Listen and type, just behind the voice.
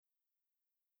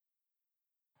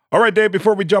All right, Dave,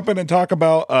 before we jump in and talk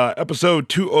about episode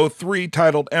 203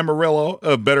 titled Amarillo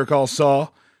of Better Call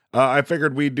Saul, I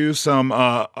figured we'd do some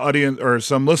audience or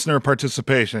some listener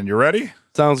participation. You ready?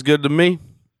 Sounds good to me.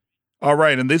 All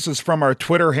right, and this is from our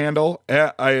Twitter handle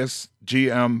at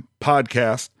ISGM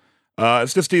Podcast.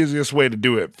 It's just the easiest way to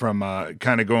do it from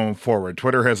kind of going forward.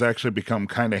 Twitter has actually become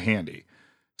kind of handy.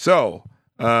 So,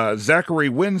 Zachary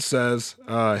Wynn says,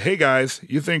 hey guys,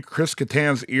 you think Chris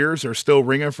Kattan's ears are still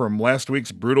ringing from last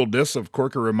week's brutal diss of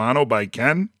Corky Romano by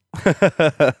Ken?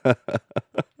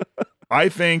 I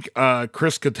think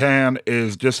Chris Kattan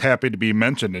is just happy to be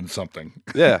mentioned in something.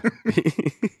 Yeah.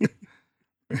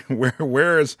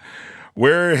 Where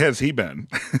has he been?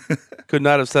 Could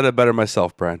not have said it better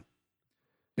myself, Brian.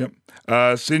 Yep.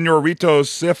 Senorito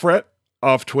Sifret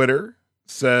off Twitter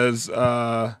says,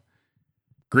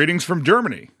 greetings from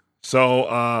Germany.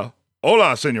 So,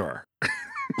 hola, senor.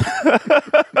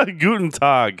 Guten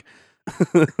Tag.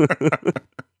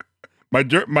 My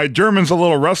German's a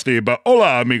little rusty, but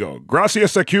hola, amigo.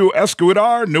 Gracias a que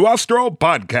escuchar nuestro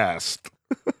podcast.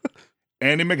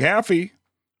 Andy McHaffey,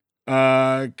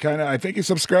 I think he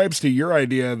subscribes to your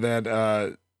idea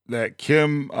that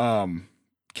Kim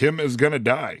is gonna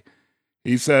die.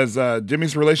 He says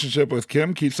Jimmy's relationship with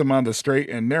Kim keeps him on the straight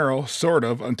and narrow, sort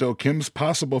of, until Kim's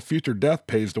possible future death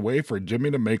paves the way for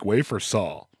Jimmy to make way for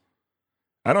Saul.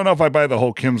 I don't know if I buy the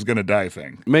whole Kim's gonna die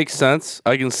thing. Makes sense.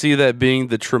 I can see that being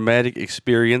the traumatic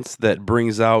experience that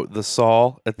brings out the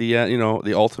Saul at the end,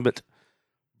 the ultimate.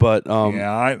 But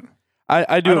yeah,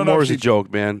 I do it more as a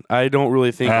joke, man. I don't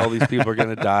really think all these people are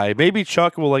gonna die. Maybe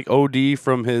Chuck will OD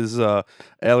from his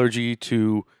allergy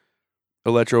to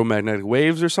electromagnetic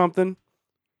waves or something.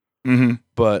 Mm-hmm.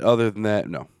 But other than that,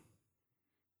 no.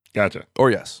 Gotcha.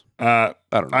 Or yes. I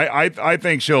don't know. I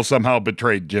think she'll somehow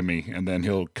betray Jimmy, and then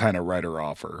he'll kind of write her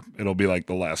off, or it'll be like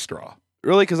the last straw.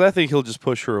 Really? Because I think he'll just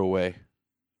push her away.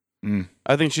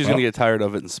 I think she's going to get tired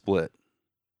of it and split.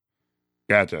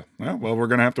 Gotcha. Well, we're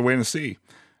going to have to wait and see.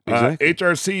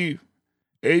 Exactly.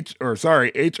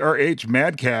 HRH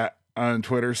Mad Cat on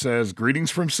Twitter says, greetings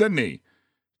from Sydney.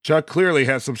 Chuck clearly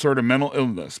has some sort of mental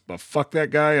illness, but fuck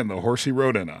that guy and the horse he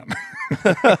rode in on.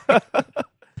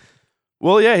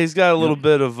 Well, yeah, he's got a little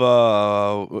bit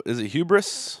of, is it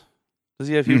hubris? Does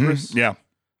he have hubris? Yeah.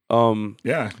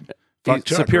 Yeah. Fuck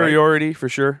Chuck, superiority, right? For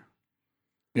sure.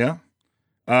 Yeah.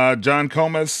 John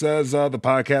Comas says, the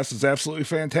podcast is absolutely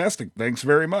fantastic. Thanks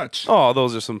very much. Oh,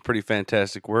 those are some pretty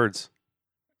fantastic words.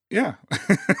 Yeah.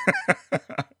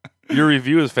 Your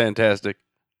review is fantastic.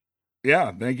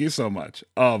 Yeah, thank you so much.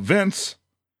 Vince,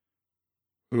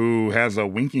 who has a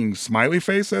winking smiley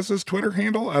face as his Twitter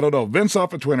handle. I don't know. Vince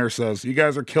off of Twitter says, you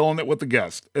guys are killing it with the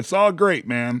guest. It's all great,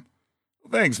 man.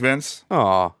 Thanks, Vince.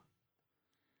 Aw.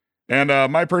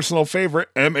 And my personal favorite,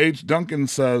 M.H. Duncan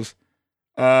says,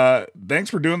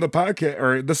 thanks for doing the podcast.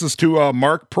 Or this is to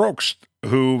Mark Proksch,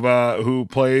 who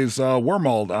plays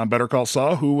Wormold on Better Call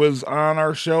Saul, who was on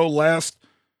our show last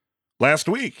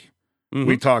week. Mm-hmm.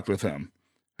 We talked with him.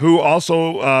 Who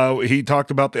also, he talked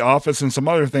about The Office and some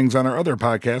other things on our other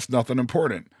podcast, nothing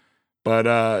important. But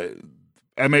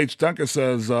M.H. Duncan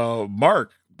says,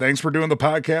 Mark, thanks for doing the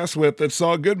podcast with It's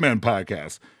All Good Men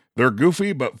podcast. They're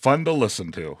goofy, but fun to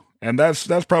listen to. And that's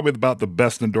probably about the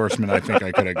best endorsement I think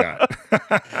I could have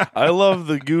got. I love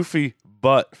the goofy,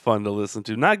 but fun to listen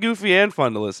to. Not goofy and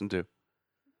fun to listen to.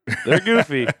 They're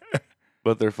goofy,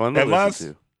 but they're fun to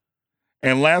listen to.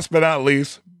 And last but not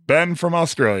least, Ben from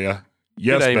Australia.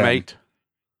 Yes, G'day, Ben. Mate.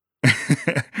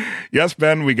 Yes,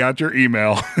 Ben, we got your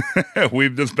email.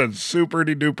 We've just been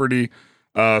super-duper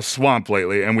swamped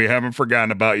lately, and we haven't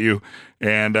forgotten about you.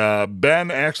 And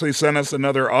Ben actually sent us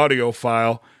another audio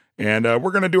file, and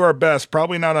we're going to do our best.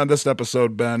 Probably not on this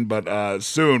episode, Ben, but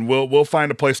soon we'll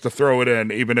find a place to throw it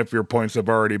in, even if your points have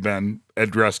already been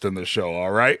addressed in the show,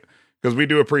 all right? Because we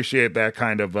do appreciate that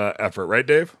kind of effort, right,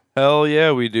 Dave? Hell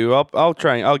yeah, we do. I'll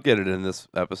try. I'll get it in this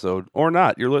episode or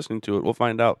not. You're listening to it. We'll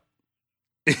find out.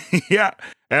 Yeah,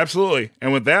 absolutely.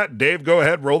 And with that, Dave, go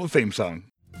ahead, roll the theme song.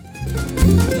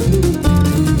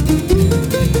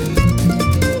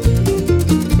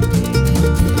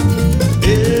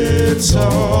 It's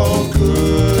all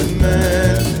good,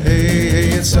 man.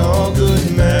 Hey, it's all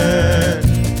good, man.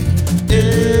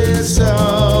 It's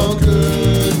all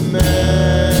good,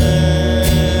 man.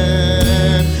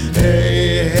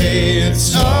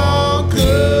 It's all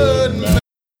good, man.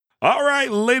 All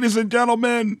right, ladies and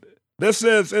gentlemen, this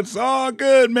is It's All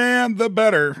Good, Man, the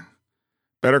Better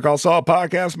Call Saul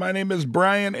podcast. My name is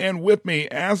Brian, and with me,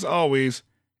 as always,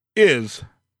 is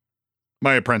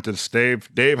my apprentice,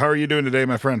 Dave. Dave, how are you doing today,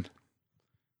 my friend?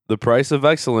 The price of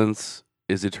excellence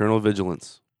is eternal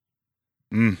vigilance.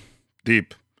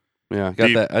 Deep. Yeah, I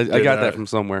got that. I got that from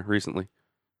somewhere recently.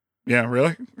 Yeah,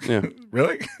 really? Yeah.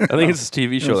 Really? I think it's this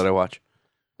TV show that I watch.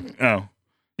 Oh.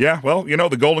 Yeah, well,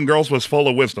 the Golden Girls was full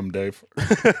of wisdom, Dave.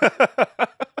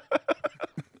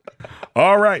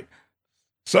 All right.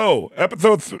 So,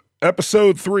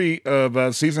 episode 3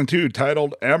 of season 2,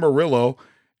 titled Amarillo.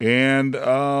 And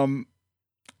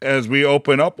as we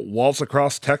open up, Waltz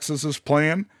Across Texas is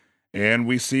playing. And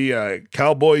we see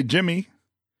Cowboy Jimmy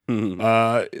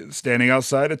standing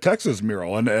outside a Texas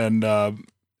mural. And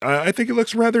I think he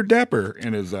looks rather dapper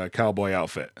in his cowboy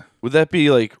outfit. Would that be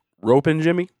like Ropin'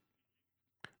 Jimmy?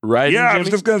 Riding Yeah, Jimmy? I was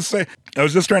just going to say, I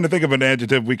was just trying to think of an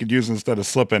adjective we could use instead of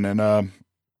slipping. And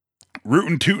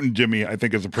Rootin' Tootin' Jimmy, I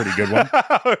think, is a pretty good one.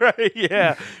 All right,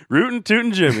 yeah. Rootin'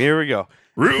 Tootin' Jimmy. Here we go.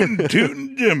 Rootin'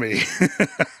 Tootin' Jimmy.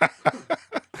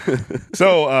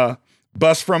 So,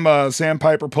 bus from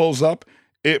Sandpiper pulls up.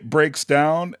 It breaks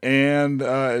down, and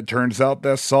it turns out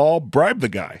that Saul bribed the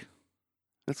guy.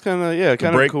 That's kind of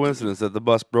a coincidence that the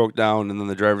bus broke down and then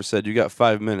the driver said, "You got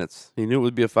 5 minutes." He knew it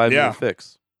would be a 5-minute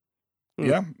fix.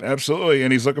 Yeah, absolutely.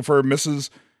 And he's looking for Mrs.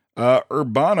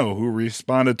 Urbano, who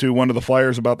responded to one of the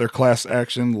flyers about their class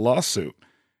action lawsuit.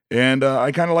 And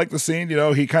I kind of like the scene.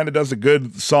 He kind of does a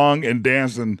good song and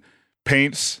dance and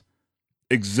paints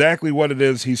exactly what it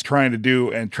is he's trying to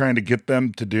do and trying to get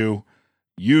them to do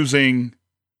using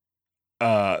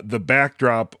the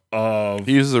backdrop of...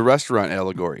 He uses a restaurant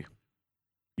allegory.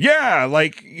 Yeah,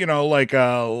 like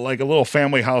a little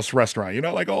family house restaurant.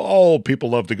 Like all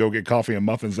people love to go get coffee and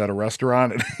muffins at a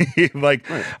restaurant. And right.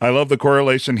 I love the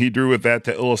correlation he drew with that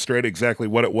to illustrate exactly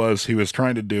what it was he was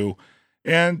trying to do,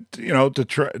 and to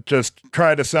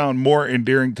try to sound more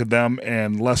endearing to them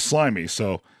and less slimy.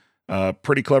 So,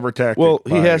 pretty clever tactic. Well,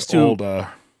 he has to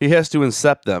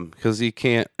incept them because he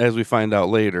can't, as we find out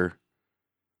later,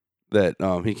 that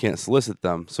he can't solicit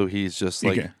them. So he's just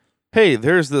hey,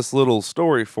 there's this little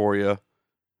story for you.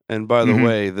 And by the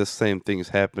way, this same thing is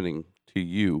happening to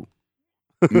you.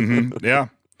 Yeah,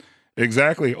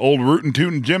 exactly. Old Rootin'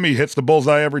 Tootin' Jimmy hits the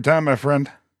bullseye every time, my friend.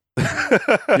 You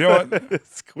know what?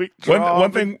 It's quick draw.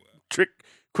 One thing.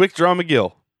 Quick draw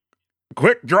McGill.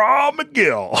 Quick draw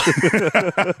McGill.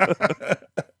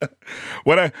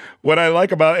 What I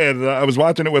like about it, I was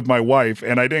watching it with my wife,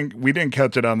 and we didn't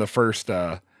catch it on the first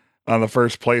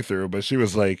playthrough, but she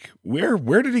was like, where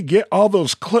did he get all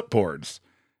those clipboards?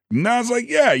 And I was like,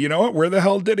 yeah, you know what? Where the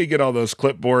hell did he get all those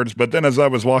clipboards? But then as I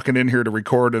was walking in here to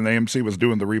record and the AMC was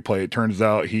doing the replay, it turns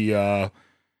out he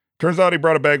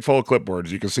brought a bag full of clipboards.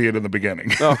 You can see it in the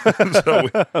beginning. Oh,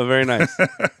 very nice.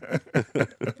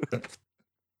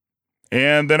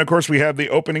 And then, of course, we have the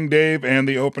opening, Dave, and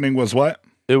the opening was what?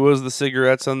 It was the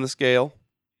cigarettes on the scale.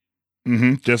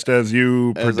 Just as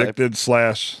you predicted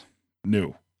 /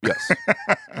 knew. Yes.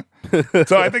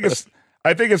 So I think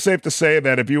it's safe to say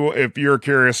that if you're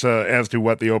curious as to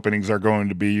what the openings are going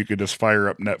to be, you could just fire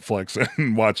up Netflix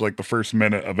and watch like the first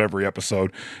minute of every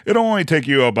episode. It'll only take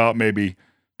you about maybe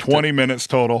 20 minutes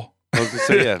total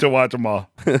to watch them all,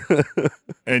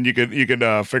 and you could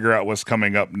figure out what's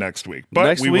coming up next week.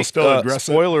 But we will still address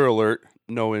spoiler alert: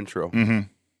 no intro.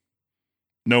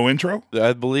 No intro.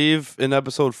 I believe in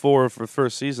episode 4 for the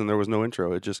first season there was no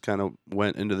intro. It just kind of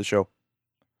went into the show.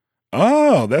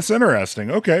 Oh, that's interesting.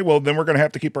 Okay, well, then we're going to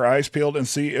have to keep our eyes peeled and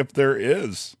see if there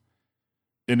is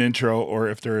an intro or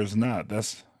if there is not.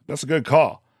 That's a good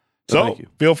call. So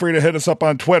feel free to hit us up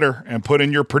on Twitter and put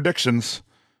in your predictions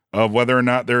of whether or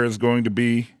not there is going to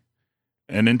be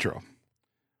an intro.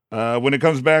 When it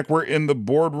comes back, we're in the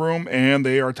boardroom and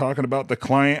they are talking about the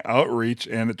client outreach.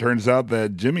 And it turns out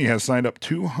that Jimmy has signed up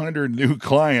 200 new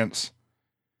clients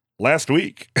last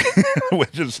week,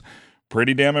 which is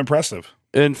pretty damn impressive.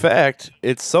 In fact,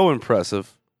 it's so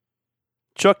impressive.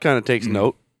 Chuck kind of takes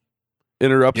note,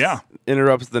 interrupts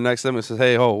the next time and says,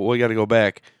 "Hey, we got to go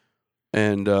back."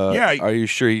 And are you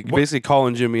sure? He basically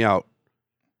calling Jimmy out.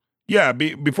 Yeah.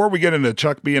 Before we get into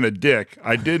Chuck being a dick,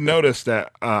 I did notice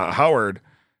that Howard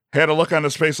had a look on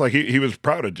his face like he was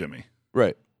proud of Jimmy.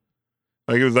 Right.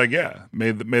 Like he was like, "Yeah,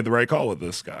 made the right call with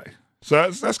this guy."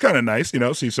 So that's kind of nice,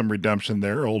 see some redemption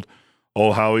there. Old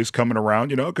Howie's coming around,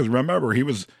 because remember he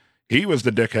was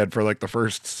the dickhead for like the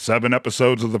first 7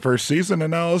 episodes of the first season,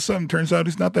 and now all of a sudden turns out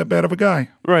he's not that bad of a guy.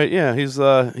 Right, yeah.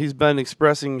 He's been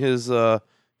expressing his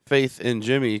faith in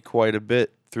Jimmy quite a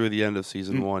bit through the end of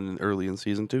season 1 and early in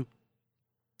season 2.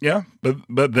 Yeah,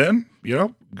 but then,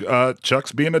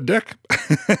 Chuck's being a dick.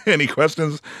 And he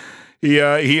questions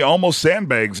he almost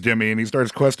sandbags Jimmy, and he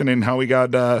starts questioning how he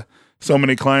got so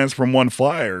many clients from one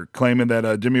flyer, claiming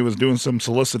that Jimmy was doing some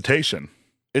solicitation.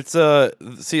 It's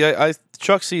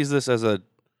Chuck sees this as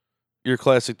your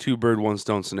classic 2 bird 1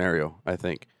 stone scenario, I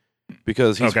think.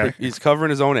 because he's covering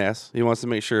his own ass. He wants to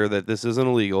make sure that this isn't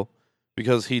illegal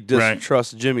because he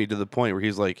distrusts Jimmy to the point where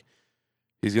he's like,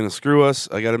 he's going to screw us.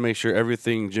 I got to make sure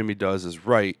everything Jimmy does is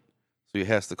right. So he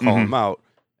has to call him out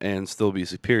and still be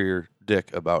superior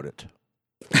dick about it.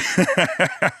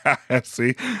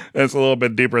 See, that's a little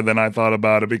bit deeper than I thought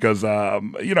about it because,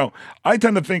 you know, I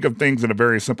tend to think of things in a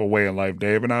very simple way in life,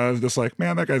 Dave. And I was just like,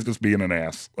 man, that guy's just being an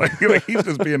ass. Like he's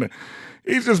just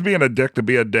being a dick to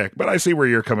be a dick. But I see where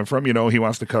you're coming from. You know, he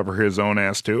wants to cover his own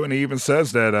ass too. And he even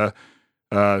says that,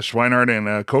 Schweinhardt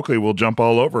and Coakley will jump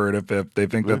all over it if they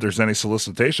think that there's any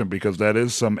solicitation because that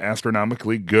is some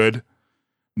astronomically good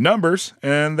numbers.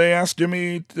 And they asked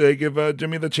Jimmy, they give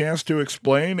Jimmy the chance to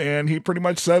explain, and he pretty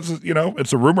much says, you know,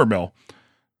 it's a rumor mill.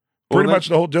 Pretty much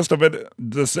the whole gist of it,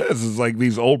 this is like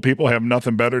these old people have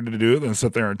nothing better to do than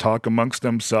sit there and talk amongst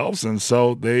themselves. And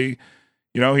so they,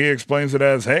 you know, he explains it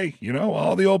as, hey, you know,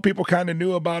 all the old people kind of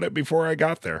knew about it before I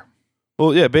got there.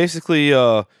 Well, yeah, basically,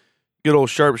 good old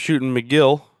sharpshooting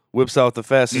McGill whips out the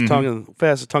fastest tongue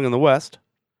in the West.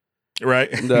 Right.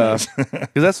 Because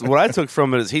that's what I took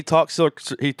from it is he talked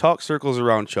circles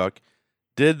around Chuck,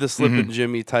 did the slipping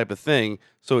Jimmy type of thing,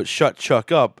 so it shut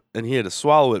Chuck up, and he had to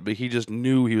swallow it, but he just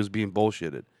knew he was being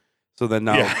bullshitted. So then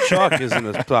now Chuck is in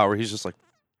a spot where he's just like,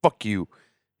 fuck you.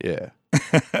 Yeah.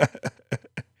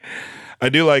 I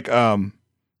do like, and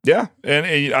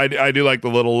I do like the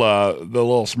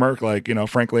little smirk, like, you know,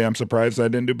 frankly, I'm surprised I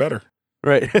didn't do better.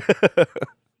 Right.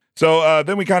 So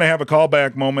then we kind of have a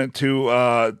callback moment to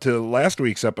last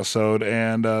week's episode,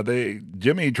 and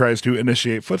Jimmy tries to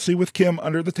initiate footsie with Kim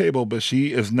under the table, but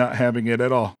she is not having it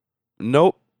at all.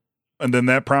 Nope. And then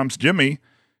that prompts Jimmy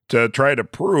to try to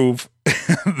prove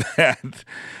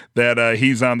that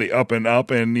he's on the up and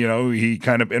up, and you know he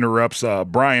kind of interrupts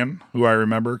Brian, who I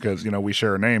remember because you know we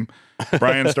share a name.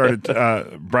 Brian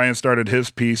started his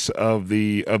piece of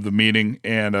the meeting,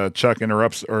 and Chuck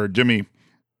interrupts, or Jimmy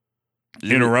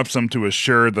interrupts him to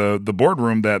assure the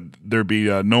boardroom that there be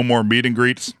no more meet and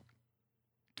greets,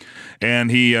 and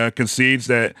he concedes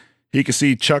that he can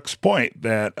see Chuck's point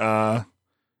that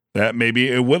maybe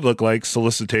it would look like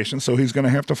solicitation, so he's going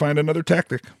to have to find another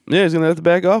tactic. Yeah, he's going to have to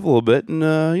back off a little bit and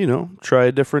you know, try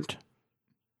a different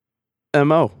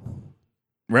MO.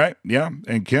 Right? Yeah,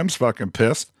 and Kim's fucking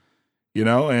pissed. You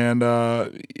know, and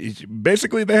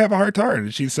basically they have a heart to heart.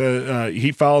 And she said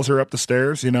he follows her up the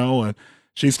stairs, you know, and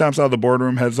she stomps out of the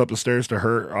boardroom, heads up the stairs to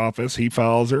her office. He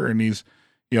follows her, and he's,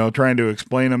 you know, trying to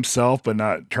explain himself, but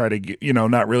not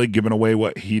really giving away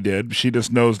what he did. She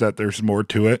just knows that there's more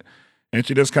to it, and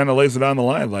she just kind of lays it on the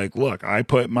line, like, look, I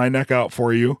put my neck out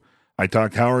for you. I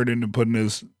talked Howard into putting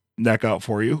his neck out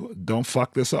for you. Don't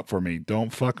fuck this up for me.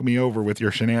 Don't fuck me over with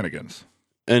your shenanigans.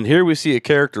 And here we see a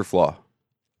character flaw.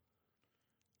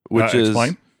 Which is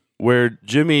where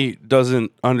Jimmy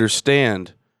doesn't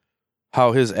understand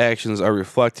how his actions are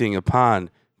reflecting upon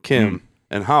Kim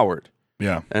and Howard.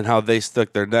 Yeah. And how they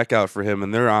stuck their neck out for him,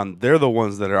 and they're the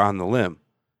ones that are on the limb.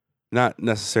 Not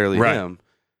necessarily him.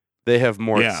 They have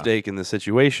more at stake in the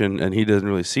situation, and he doesn't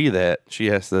really see that. She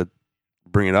has to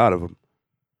bring it out of him.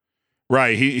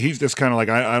 Right. He's just kind of like,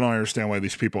 I don't understand why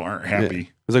these people aren't happy. Yeah.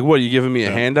 He's like, what, are you giving me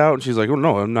a handout? And she's like, oh,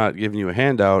 no, I'm not giving you a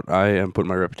handout. I am putting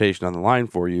my reputation on the line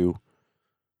for you.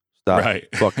 Stop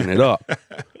fucking it up.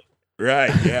 Right.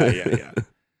 Yeah.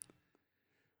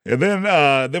 And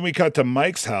then we cut to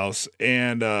Mike's house,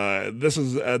 and this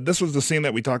was the scene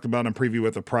that we talked about in Preview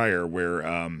with the Prior, where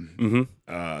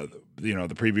you know,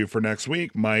 the preview for next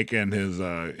week, Mike and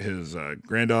his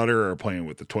granddaughter are playing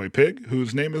with the toy pig,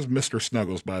 whose name is Mr.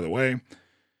 Snuggles, by the way.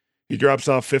 He drops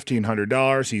off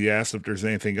 $1,500. He asks if there's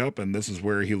anything up, and this is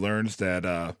where he learns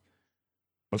that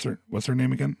what's her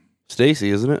name again? Stacy,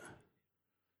 isn't it?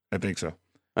 I think so.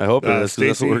 I hope it is, 'cause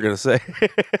that's what we're gonna say.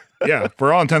 Yeah,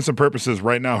 for all intents and purposes,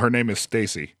 right now her name is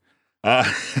Stacy.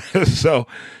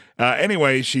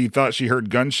 Anyway, she thought she heard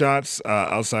gunshots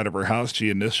outside of her house. She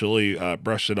initially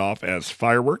brushed it off as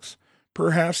fireworks,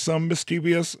 perhaps some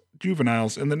mischievous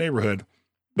juveniles in the neighborhood.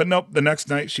 But nope, the next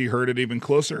night she heard it even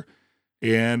closer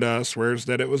and swears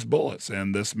that it was bullets.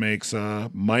 And this makes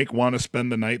Mike want to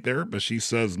spend the night there, but she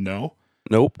says no.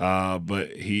 Nope.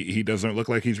 But he doesn't look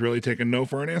like he's really taking no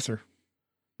for an answer.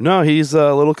 No, he's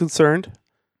a little concerned.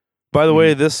 By the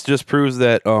way, this just proves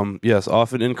that, yes,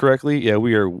 often incorrectly,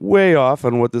 we are way off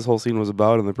on what this whole scene was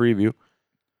about in the preview.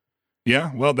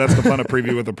 Yeah, well, that's the fun of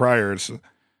Preview with the Priors,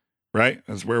 right?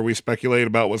 That's where we speculate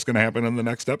about what's going to happen in the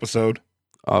next episode.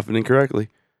 Often incorrectly.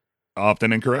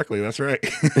 Often incorrectly, that's right.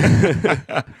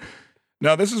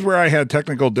 Now, this is where I had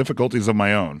technical difficulties of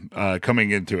my own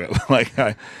coming into it. Like,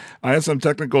 I had some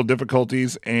technical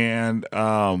difficulties, and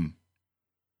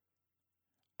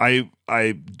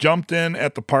I jumped in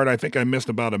at the part. I think I missed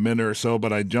about a minute or so,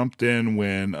 but I jumped in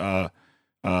when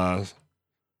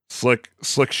Slick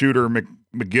Shooter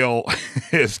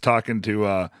McGill is talking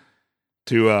to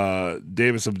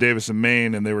Davis of Davis and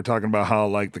Maine, and they were talking about how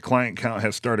like the client count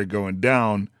has started going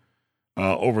down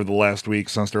over the last week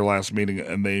since their last meeting,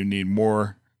 and they need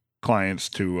more clients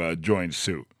to join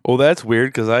suit. Well, that's weird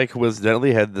because I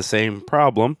coincidentally had the same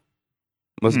problem.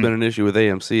 Must have been an issue with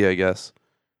AMC, I guess.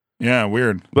 Yeah,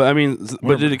 weird. But I mean,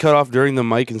 but did it cut off during the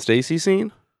Mike and Stacy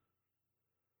scene?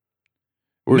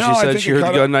 Where she said she heard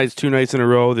the gun nights 2 nights in a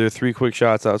row. There are 3 quick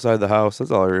shots outside the house.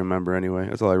 That's all I remember anyway.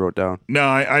 That's all I wrote down. No,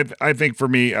 I think for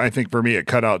me it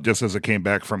cut out just as it came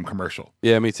back from commercial.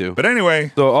 Yeah, me too. But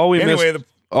anyway, so all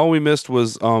we missed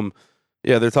was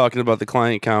they're talking about the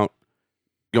client count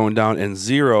going down and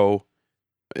zero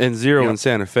in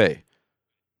Santa Fe.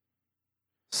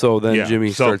 So then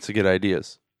Jimmy starts to get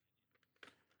ideas.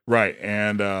 Right,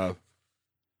 and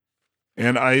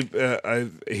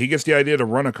he gets the idea to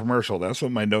run a commercial. That's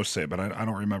what my notes say, but I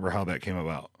don't remember how that came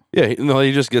about. Yeah,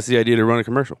 he just gets the idea to run a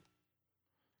commercial.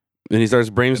 And he starts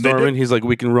brainstorming. He's like,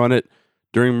 we can run it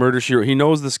during Murder, She Wrote. He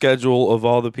knows the schedule of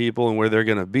all the people and where they're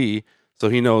going to be, so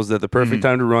he knows that the perfect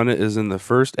time to run it is in the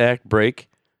first act break,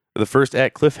 the first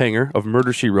act cliffhanger of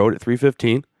Murder, She Wrote at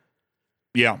 3:15.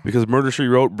 Yeah. Because Murder, She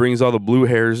Wrote brings all the blue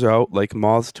hairs out like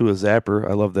moths to a zapper.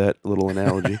 I love that little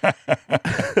analogy.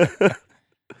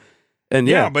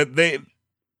 And but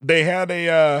they had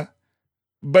a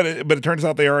but it turns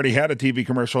out they already had a TV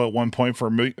commercial at one point for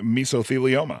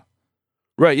mesothelioma.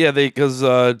 Right, yeah, because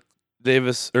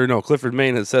Clifford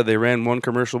Maine had said they ran one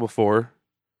commercial before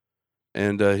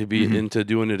and he'd be into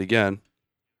doing it again.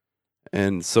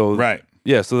 And so right.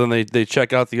 Yeah, so then they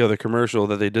check out the other commercial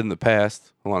that they did in the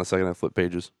past. Hold on a second, I flip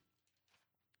pages.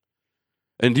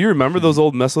 And do you remember those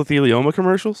old mesothelioma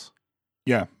commercials?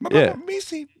 Yeah. Yeah.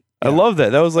 I love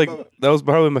that. That was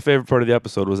probably my favorite part of the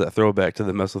episode was that throwback to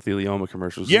the mesothelioma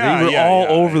commercials. Yeah, they were all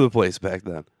over the place back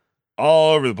then.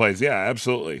 All over the place. Yeah,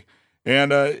 absolutely.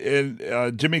 And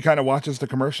Jimmy kind of watches the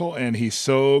commercial and he's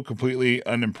so completely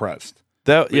unimpressed.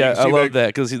 I love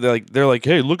that because they're like,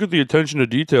 hey, look at the attention to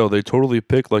detail. They totally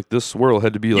picked like this swirl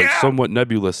had to be like somewhat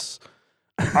nebulous.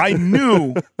 I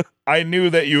knew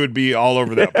that you would be all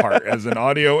over that part as an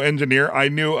audio engineer. I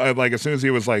knew like as soon as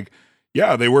he was like,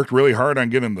 yeah, they worked really hard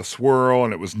on getting the swirl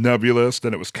and it was nebulous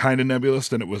and it was kind of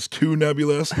nebulous and it was too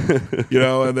nebulous, and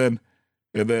then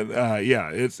as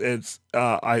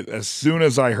soon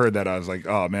as I heard that I was like,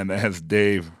 oh man, that has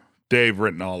Dave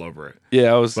written all over it.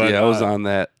 Yeah, I was on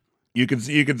that. You could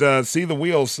see the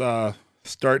wheels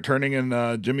start turning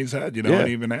in Jimmy's head, and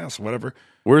even ask whatever.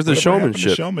 Where's the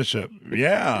showmanship?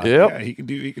 Yeah, yep.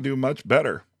 He can do much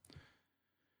better.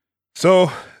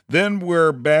 So then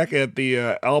we're back at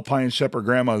the Alpine Shepherd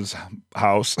Grandma's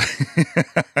house.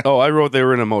 Oh, I wrote they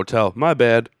were in a motel. My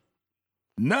bad.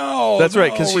 No, that's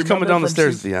right, because she's coming down the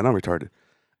stairs at the end. I'm retarded.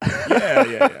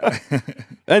 Yeah.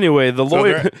 Anyway, the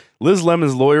lawyer, Liz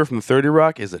Lemon's lawyer from 30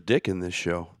 Rock, is a dick in this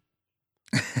show.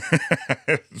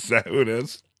 Is that who it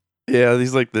is? Yeah,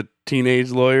 he's like the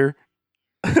teenage lawyer.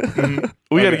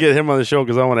 We got to get him on the show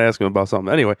because I want to ask him about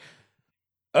something. Anyway.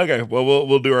 Okay, well,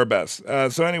 we'll do our best.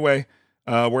 So anyway,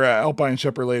 we're at Alpine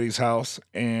Shepherd Lady's house,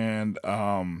 and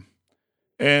now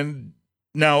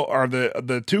are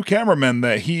the 2 cameramen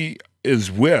that he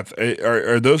is with,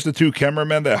 are those the 2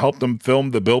 cameramen that helped him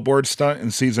film the billboard stunt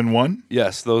in season 1?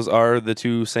 Yes, those are the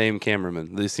 2 same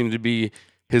cameramen. They seem to be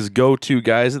his go-to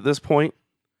guys at this point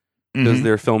because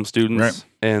they're film students, right.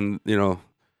 And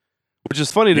which is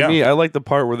funny to me. I like the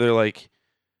part where they're like,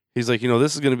 he's like,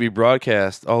 this is going to be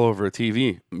broadcast all over a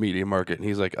TV media market, and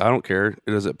he's like, I don't care.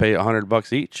 Does it pay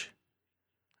 $100 each?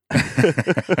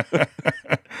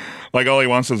 Like all he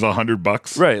wants is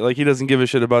 $100, right? Like he doesn't give a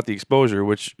shit about the exposure,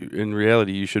 which in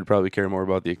reality you should probably care more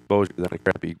about the exposure than a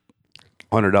crappy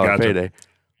 $100 payday.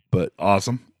 But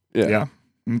awesome, yeah,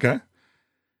 okay.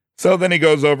 So then he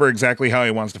goes over exactly how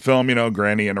he wants to film.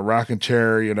 Granny in a rocking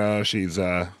chair. She's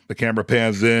the camera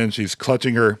pans in. She's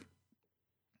clutching her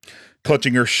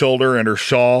shoulder and her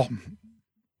shawl.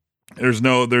 There's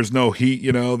no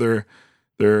heat. They're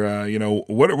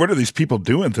what are these people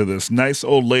doing to this nice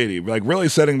old lady? Like really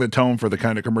setting the tone for the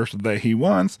kind of commercial that he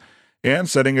wants, and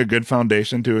setting a good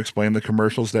foundation to explain the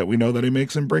commercials that we know that he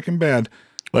makes in Breaking Bad,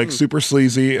 like super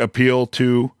sleazy appeal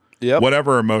to. Yep.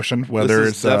 Whatever emotion, whether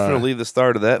it's definitely the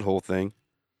start of that whole thing.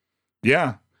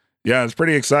 Yeah, it's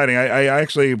pretty exciting. I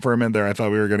actually, for a minute there, I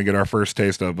thought we were going to get our first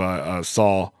taste of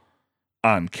Saul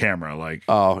on camera, like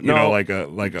like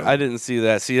a. I didn't see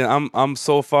that. See, I'm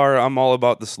so far. I'm all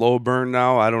about the slow burn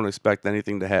now. I don't expect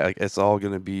anything to happen. It's all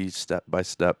going to be step by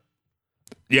step.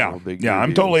 Yeah,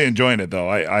 I'm totally enjoying it though.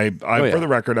 For the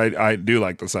record, I do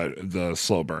like the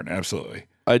slow burn. Absolutely.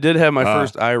 I did have my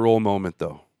first eye roll moment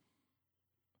though.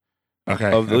 Okay,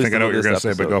 I think I know what you're going to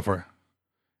say, but go for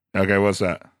it. Okay, what's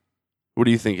that? What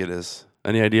do you think it is?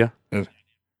 Any idea?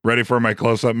 Ready for my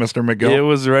close-up, Mr. McGill? It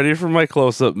was ready for my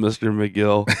close-up, Mr.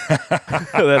 McGill.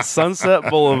 That Sunset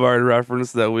Boulevard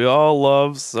reference that we all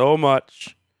love so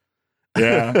much.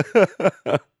 Yeah.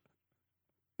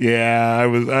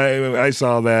 Yeah, I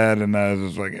saw that and I was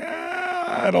just like,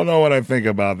 I don't know what I think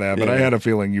about that, but I had a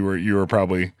feeling you were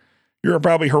probably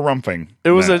harumphing.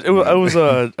 It was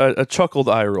a chuckled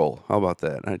eye roll. How about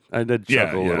that? I did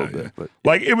chuckle a little bit, but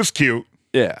like it was cute.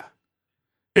 Yeah.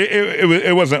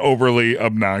 It wasn't overly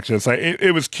obnoxious.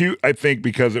 It was cute, I think,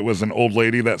 because it was an old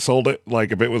lady that sold it.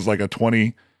 Like if it was like a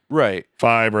 25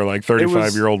 or like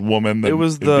 35-year-old woman, then it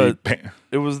was the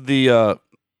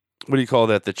what do you call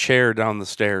that? The chair down the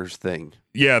stairs thing.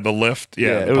 Yeah, the lift.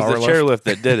 Yeah, it was the chair lift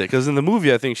that did it. Because in the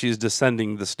movie, I think she's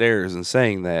descending the stairs and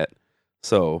saying that.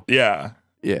 So yeah.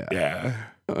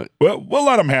 We'll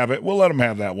let them have it. We'll let them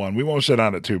have that one. We won't shit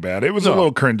on it too bad. It was a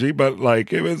little cringy, but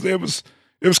like it was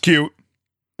cute.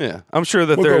 Yeah, I'm sure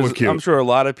that I'm sure a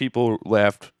lot of people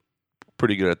laughed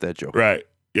pretty good at that joke. Right.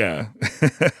 Yeah.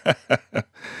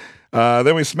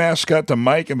 Then we smash cut to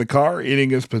Mike in the car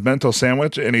eating his pimento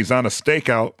sandwich, and he's on a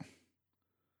stakeout.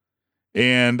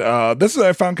 And this is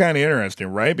I found kind of interesting,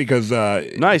 right? Because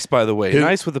nice, by the way,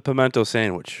 nice with the pimento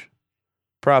sandwich.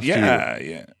 Props to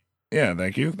you. Yeah.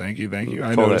 Thank you.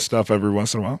 I know this stuff every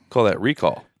once in a while. Call that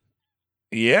recall.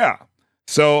 Yeah.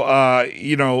 So,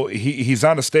 he's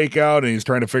on a stakeout and he's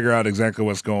trying to figure out exactly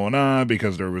what's going on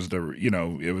because there was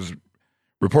it was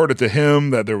reported to him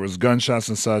that there was gunshots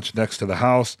and such next to the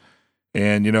house.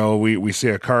 And, we see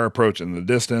a car approach in the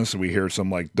distance. We hear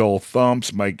some like dull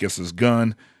thumps. Mike gets his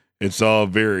gun. It's all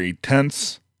very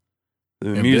tense. The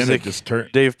music,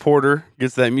 Dave Porter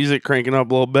gets that music cranking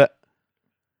up a little bit.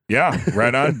 Yeah,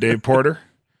 right on. Dave Porter.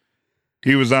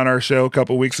 He was on our show a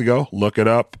couple weeks ago. Look it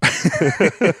up.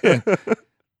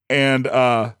 And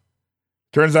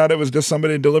turns out it was just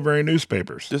somebody delivering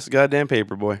newspapers. Just a goddamn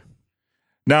paper boy.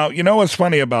 Now, you know what's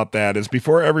funny about that is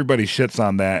before everybody shits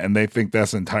on that and they think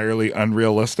that's entirely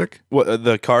unrealistic. What,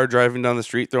 the car driving down the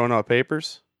street throwing out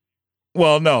papers?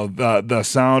 Well, no, the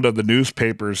sound of the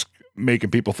newspapers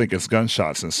making people think it's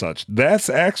gunshots and such. That's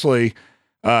actually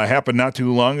happened not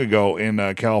too long ago in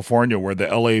California, where the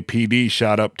LAPD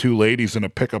shot up two ladies in a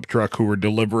pickup truck who were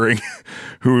delivering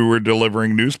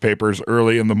newspapers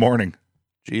early in the morning.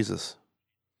 Jesus.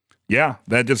 Yeah,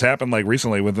 that just happened like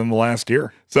recently within the last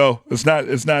year. So it's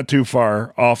not too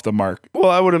far off the mark. Well,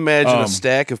 I would imagine a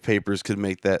stack of papers could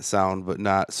make that sound, but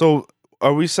not. So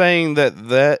are we saying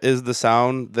that is the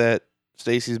sound that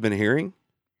Stacy's been hearing?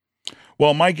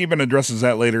 Well, Mike even addresses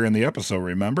that later in the episode,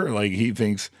 remember? Like he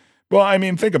thinks, well, I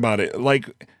mean, think about it.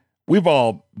 Like we've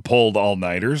all pulled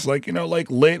all-nighters, like, like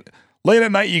late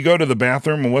at night you go to the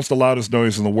bathroom and what's the loudest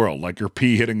noise in the world? Like your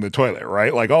pee hitting the toilet,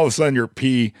 right? Like all of a sudden your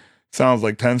pee sounds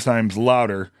like 10 times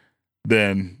louder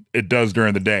than it does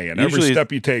during the day. And usually, every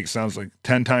step you take sounds like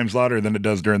 10 times louder than it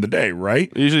does during the day,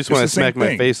 right? I usually just want to smack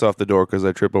my face off the door because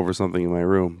I trip over something in my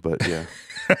room, but yeah.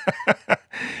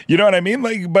 You know what I mean?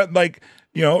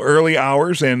 Early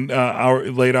hours and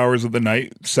late hours of the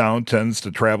night, sound tends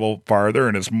to travel farther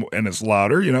and it's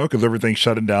louder, because everything's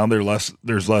shutting down.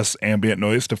 There's less ambient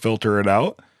noise to filter it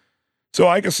out. So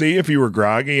I can see if you were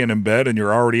groggy and in bed and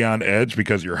you're already on edge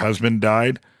because your husband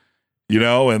died,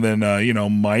 and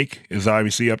then, Mike is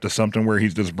obviously up to something where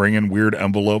he's just bringing weird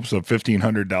envelopes of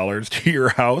 $1,500 to your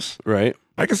house. Right.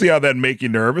 I can see how that'd make you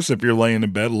nervous if you're laying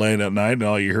in bed late at night and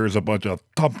all you hear is a bunch of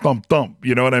thump, thump, thump.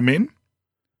 You know what I mean?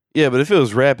 Yeah, but if it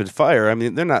was rapid fire, I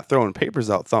mean, they're not throwing papers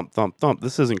out thump, thump, thump.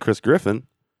 This isn't Chris Griffin.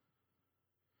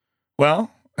 Well,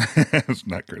 it's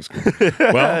not Chris Griffin.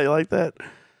 Well, you like that?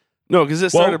 No, because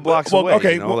it started blocks away.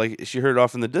 Okay, like she heard it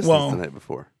off in the distance the night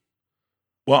before.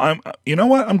 Well, you know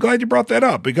what? I'm glad you brought that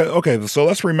up because, so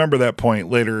let's remember that point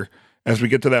later as we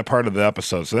get to that part of the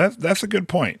episode. So that's a good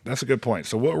point. That's a good point.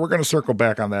 So we're going to circle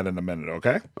back on that in a minute.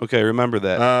 Okay. Okay. Remember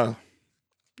that.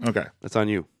 Okay. That's on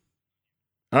you.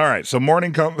 All right. So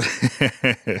morning comes.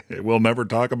 We'll never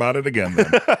talk about it again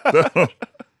then. So,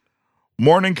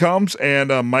 morning comes and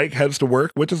Mike heads to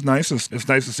work, which is nice. It's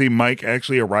nice to see Mike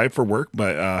actually arrive for work,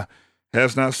 but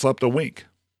has not slept a wink.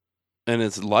 And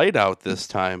it's light out this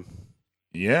time.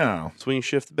 Yeah. Swing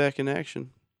shift back in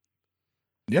action.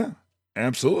 Yeah,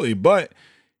 absolutely. But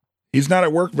he's not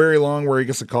at work very long where he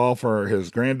gets a call for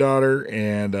his granddaughter.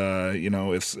 And,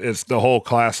 it's the whole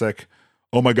classic,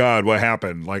 oh my God, what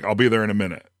happened? Like, I'll be there in a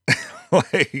minute.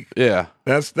 Like, yeah,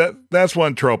 that's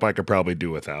one trope I could probably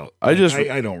do without. I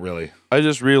don't really. I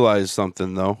just realized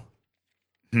something though.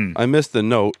 I missed the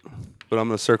note, but I'm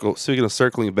gonna circle. Speaking of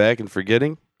circling back and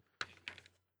forgetting,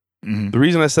 the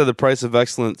reason I said the price of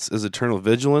excellence is eternal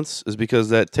vigilance is because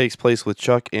that takes place with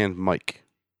Chuck and Mike.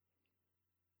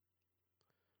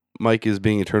 Mike is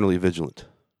being eternally vigilant.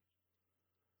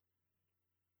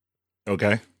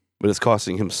 Okay. But it's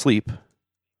costing him sleep.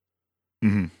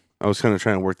 I was kind of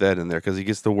trying to work that in there because he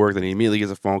gets to work, then he immediately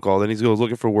gets a phone call, then he goes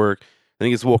looking for work, then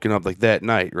he gets woken up like that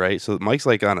night, right? So Mike's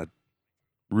like on a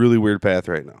really weird path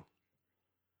right now.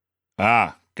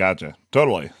 Ah, gotcha.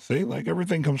 Totally. See, like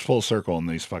everything comes full circle in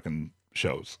these fucking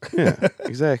shows. Yeah,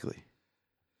 exactly.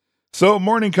 So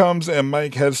morning comes and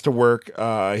Mike heads to work.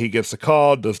 He gets a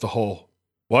call, does the whole,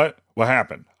 what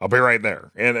happened? I'll be right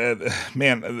there. And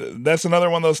man, that's another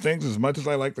one of those things. As much as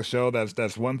I like the show,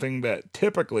 that's one thing that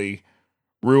typically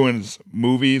ruins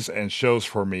movies and shows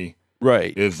for me.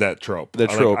 Right. Is that trope. The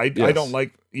trope. I don't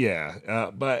like,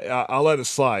 but I'll let it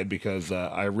slide because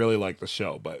I really like the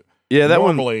show. But yeah, that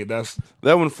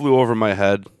one flew over my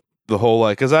head the whole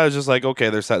because I was just like, okay,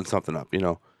 they're setting something up,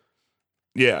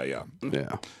 Yeah.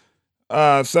 Yeah.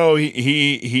 So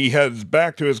he heads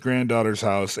back to his granddaughter's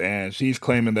house, and she's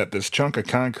claiming that this chunk of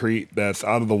concrete that's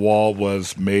out of the wall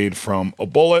was made from a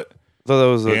bullet. I thought that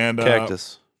was a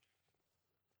cactus.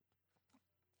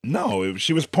 No,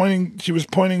 she was pointing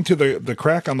to the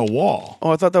crack on the wall. Oh,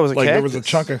 I thought that was a cactus. There was a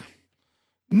chunk of.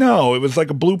 No, it was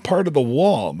like a blue part of the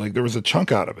wall. Like there was a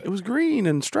chunk out of it. It was green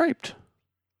and striped.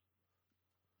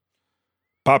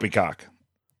 Poppycock.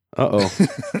 Uh-oh.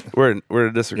 We're in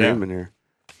a disagreement here.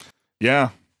 Yeah.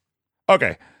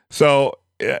 Okay. So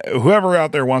whoever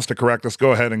out there wants to correct us,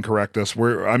 go ahead and correct us.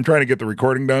 I'm trying to get the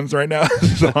recording done right now,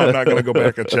 so I'm not going to go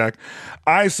back and check.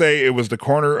 I say it was the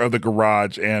corner of the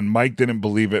garage, and Mike didn't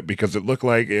believe it because it looked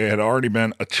like it had already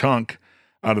been a chunk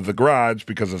out of the garage,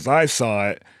 because as I saw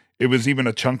it, it was even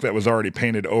a chunk that was already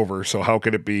painted over. So how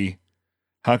could it be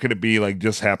like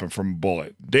just happened from a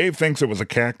bullet? Dave thinks it was a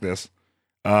cactus.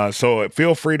 So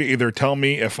feel free to either tell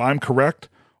me if I'm correct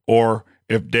or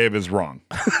if Dave is wrong.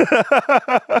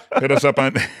 Hit us up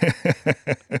on.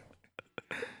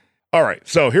 All right.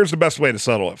 So here's the best way to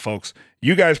settle it, folks.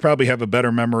 You guys probably have a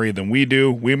better memory than we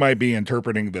do. We might be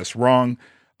interpreting this wrong.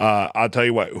 I'll tell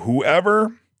you what,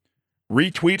 whoever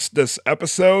retweets this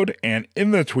episode and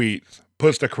in the tweets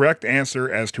puts the correct answer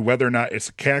as to whether or not it's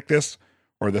a cactus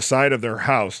or the side of their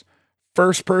house,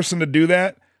 first person to do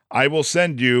that, I will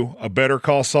send you a Better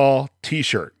Call Saul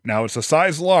t-shirt. Now, it's a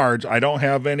size large. I don't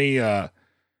have any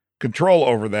control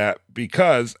over that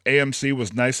because AMC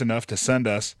was nice enough to send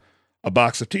us a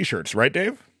box of t-shirts. Right,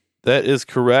 Dave? That is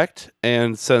correct.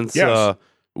 And since yes.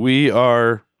 We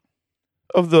are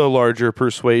of the larger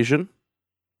persuasion,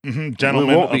 gentlemen,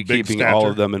 we won't be big keeping stature. all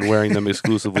of them and wearing them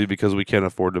exclusively because we can't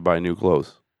afford to buy new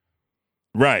clothes.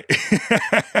 Right.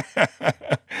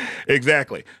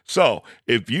 Exactly. So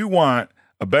if you want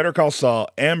a Better Call Saul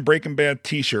and Breaking Bad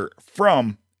t-shirt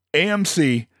from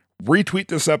AMC, retweet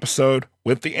this episode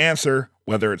with the answer,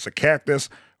 whether it's a cactus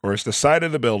or it's the side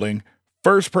of the building.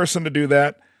 First person to do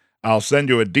that, I'll send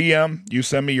you a DM. You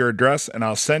send me your address and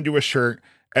I'll send you a shirt.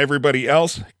 Everybody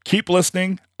else, keep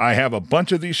listening. I have a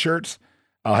bunch of these shirts.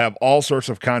 I'll have all sorts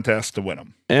of contests to win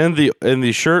them. And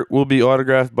the shirt will be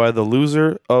autographed by the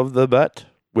loser of the bet,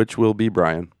 which will be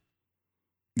Brian.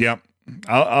 Yep.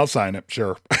 I'll sign it,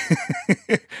 sure.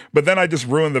 But then I just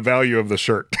ruin the value of the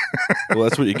shirt. Well,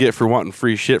 that's what you get for wanting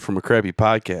free shit from a crappy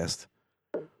podcast.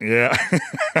 Yeah.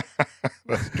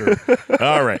 That's true.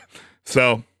 All right.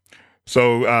 So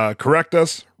correct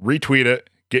us, retweet it,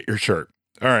 get your shirt.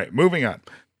 All right, moving on.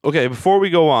 Okay, before we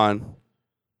go on,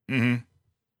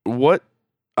 what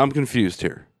I'm confused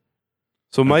here.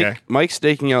 So Mike's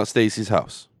staking out Stacy's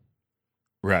house.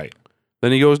 Right.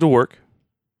 Then he goes to work.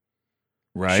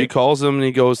 Right. She calls him and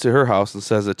he goes to her house and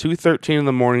says at 2:13 in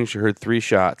the morning she heard 3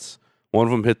 shots. One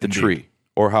of them hit the tree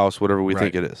or house, whatever we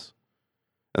think it is.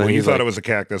 And then you thought it was a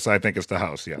cactus. I think it's the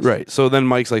house, yes. Right. So then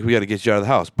Mike's like, we got to get you out of the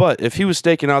house. But if he was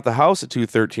staking out the house at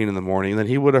 2:13 in the morning, then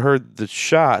he would have heard the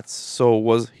shots. So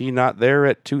was he not there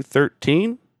at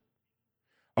 2:13?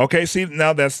 Okay, see,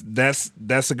 now that's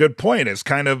a good point. It's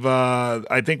kind of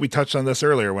I think we touched on this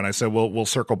earlier when I said we'll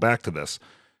circle back to this.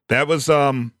 That was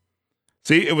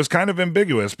see, it was kind of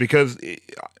ambiguous because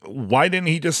why didn't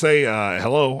he just say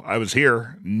hello, I was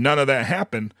here? None of that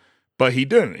happened. But he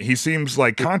didn't. He seems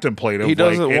like contemplative. He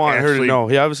doesn't want her to know.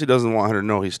 He obviously doesn't want her to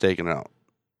know he's staking it out.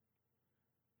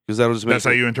 Because that was that's how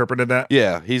you interpreted that?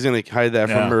 Yeah, he's going to hide that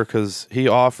from her because he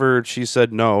offered. She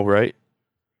said no, right?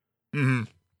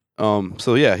 Mm-hmm.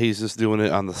 So yeah, he's just doing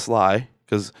it on the sly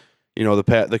because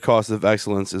the cost of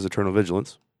excellence is eternal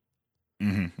vigilance.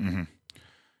 Mm-hmm, mm-hmm.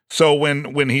 So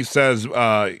when he says,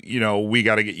 we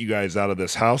got to get you guys out of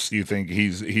this house, do you think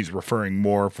he's referring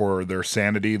more for their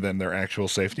sanity than their actual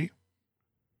safety?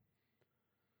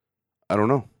 I don't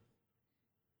know.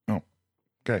 Oh,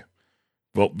 okay.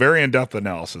 Well, very in-depth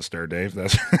analysis there, Dave.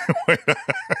 That's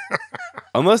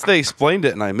unless they explained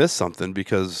it and I missed something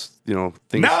because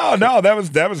things. No,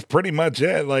 that was pretty much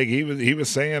it. Like he was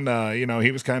saying,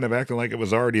 he was kind of acting like it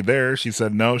was already there. She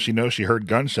said no, she knows she heard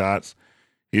gunshots.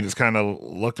 He just kind of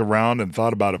looked around and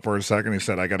thought about it for a second. He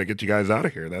said, "I got to get you guys out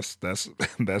of here."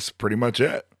 That's pretty much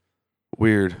it.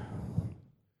 Weird.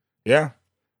 Yeah.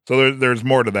 So there's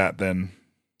more to that than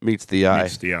meets the eye.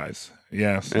 Meets the eyes.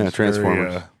 Yes. Yeah.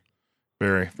 Transformers.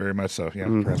 Very, very much so. Yeah.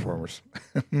 Transformers.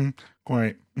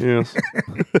 Quite. Yes.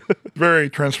 Very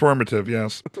transformative.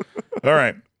 Yes. All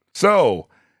right. So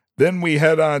then we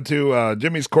head on to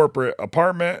Jimmy's corporate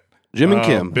apartment. Jim and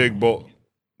Kim. Big bowl.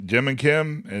 Jim and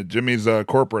Kim at Jimmy's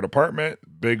corporate apartment.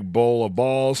 Big bowl of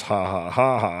balls. Ha ha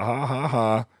ha ha ha ha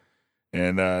ha.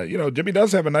 And Jimmy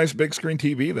does have a nice big screen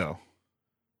TV though.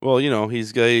 Well,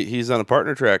 he's on a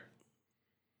partner track.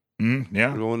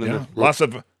 Yeah. Lots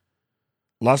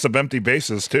of empty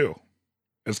bases too.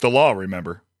 It's the law,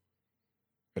 remember.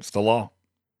 It's the law.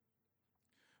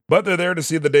 But they're there to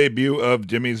see the debut of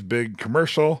Jimmy's big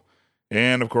commercial.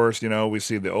 And of course, we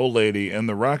see the old lady in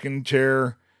the rocking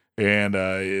chair and,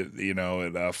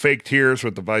 fake tears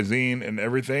with the Visine and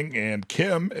everything. And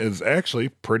Kim is actually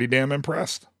pretty damn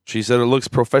impressed. She said it looks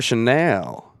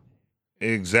professional.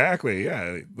 Exactly.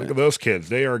 Yeah. Look at those kids.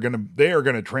 They are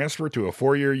gonna transfer to a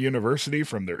 4-year university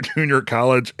from their junior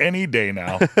college any day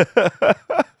now.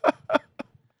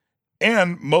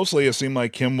 And mostly it seemed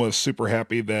like Kim was super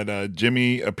happy that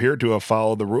Jimmy appeared to have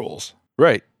followed the rules.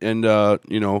 Right. And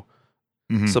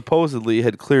supposedly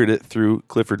had cleared it through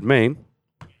Clifford, Maine.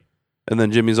 And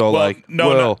then Jimmy's all I'm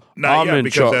in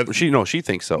charge. She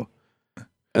thinks so.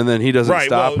 And then he doesn't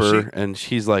stop her, and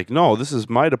she's like, "No, this is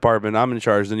my department. I'm in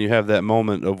charge." Then you have that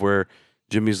moment of where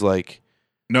Jimmy's like,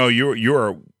 "No, you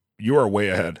are way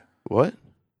ahead." What?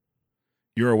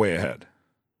 You are way ahead.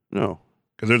 No,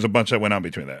 because there's a bunch that went on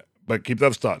between that. But keep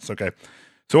those thoughts, okay?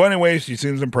 So, anyway, she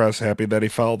seems impressed, happy that he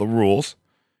followed the rules,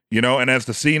 And as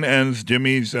the scene ends,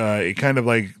 Jimmy's it kind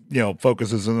of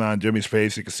focuses in on Jimmy's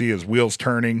face. You can see his wheels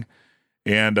turning.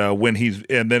 And then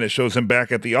it shows him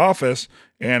back at the office,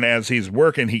 and as he's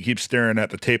working, he keeps staring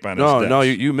at the tape on his desk. No,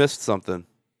 you missed something.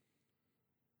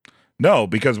 No,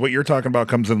 because what you're talking about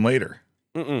comes in later.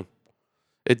 Mm-mm.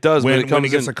 It does when he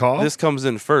gets a call. This comes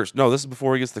in first. No, this is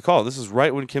before he gets the call. This is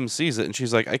right when Kim sees it, and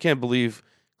she's like, "I can't believe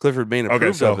Clifford Maine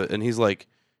approved of it." And he's like,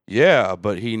 "Yeah,"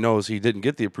 but he knows he didn't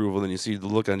get the approval. Then you see the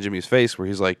look on Jimmy's face where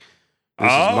he's like,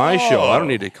 "This is my show. I don't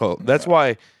need to call." That's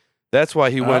why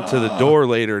he went to the door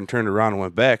later and turned around and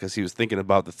went back, because he was thinking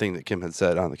about the thing that Kim had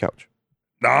said on the couch.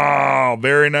 Oh,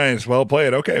 very nice. Well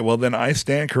played. Okay, well then I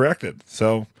stand corrected.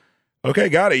 So, okay,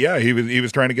 got it. Yeah, he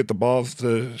was trying to get the balls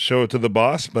to show it to the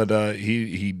boss, but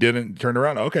he didn't turn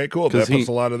around. Okay, cool. That puts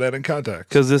a lot of that in context.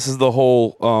 Because this is the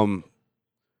whole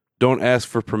don't ask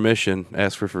for permission,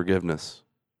 ask for forgiveness.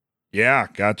 Yeah,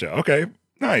 gotcha. Okay,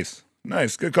 nice.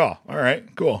 Good call. All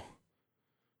right, cool.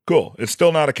 It's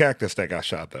still not a cactus that got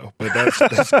shot though, but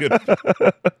that's good.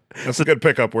 That's a good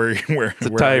pickup where it's a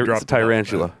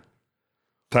tarantula.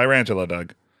 Tarantula,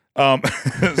 Doug.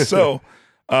 So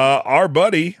our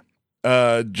buddy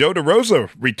Joe DeRosa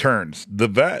returns. The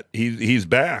vet. He's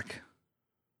back.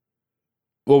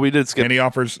 Well, we did skip. And he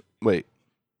offers. Wait.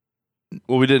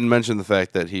 Well, we didn't mention the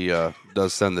fact that he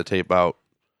does send the tape out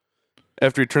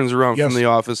after he turns around from the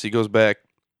office. He goes back,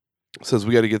 says,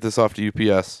 "We got to get this off to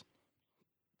UPS."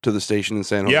 To the station in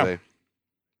San Jose.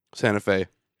 Santa Fe.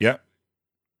 Yeah.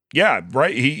 Yeah,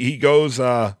 right. He goes,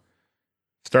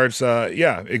 starts,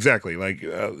 exactly.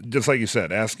 Just like you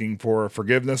said, asking for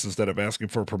forgiveness instead of asking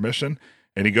for permission.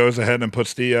 And he goes ahead and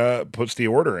puts the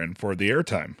order in for the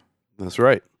airtime. That's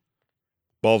right.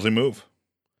 Ballsy move.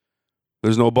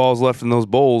 There's no balls left in those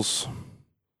bowls.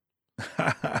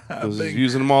 He's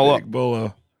using them all up.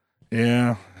 Bolo.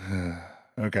 Yeah.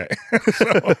 Okay.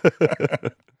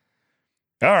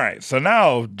 All right, so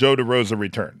now Joe DeRosa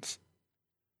returns.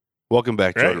 Welcome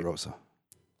back, Joe DeRosa.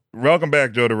 Welcome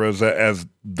back, Joe DeRosa, as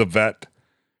the vet,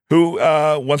 who,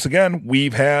 once again,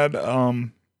 we've had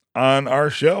on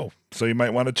our show. So you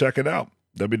might want to check it out,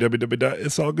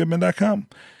 www.itsallgoodman.com.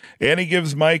 And he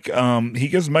gives Mike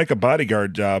a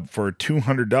bodyguard job for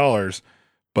 $200.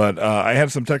 But I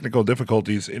had some technical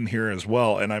difficulties in here as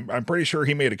well, and I'm pretty sure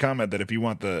he made a comment that if you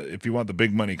want the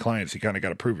big money clients, you kind of got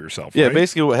to prove yourself. Yeah, right?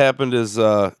 Basically what happened is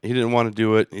he didn't want to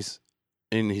do it.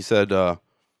 He said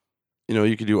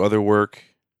you could do other work.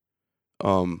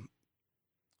 I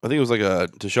think it was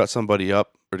like to shut somebody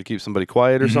up or to keep somebody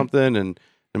quiet or something. And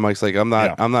Mike's like, I'm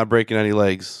not breaking any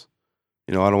legs.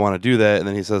 I don't want to do that. And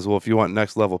then he says, well, if you want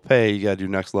next level pay, you got to do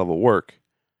next level work.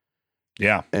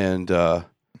 Yeah. And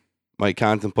Mike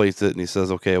contemplates it and he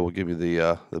says, okay, we'll give you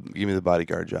give me the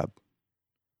bodyguard job.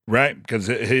 Right. Because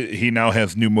he now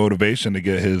has new motivation to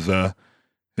get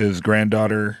his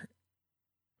granddaughter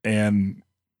and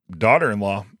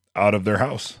daughter-in-law out of their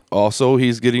house. Also,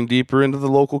 he's getting deeper into the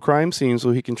local crime scene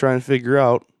so he can try and figure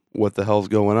out what the hell's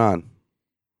going on.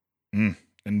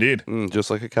 Indeed. Just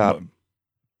like a cop.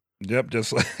 Yep,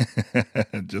 just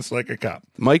like a cop.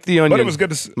 Mike the Onion. But it was good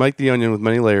to see. Mike the Onion with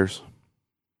many layers.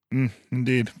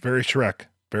 Indeed. Very Shrek.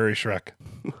 Very Shrek.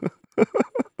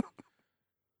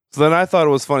 So then I thought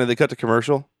it was funny. They cut to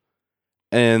commercial,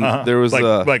 and there was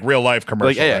like real life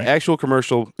commercial, right? Actual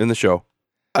commercial in the show.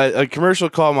 A commercial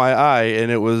caught my eye,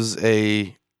 and it was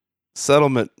a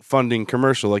settlement funding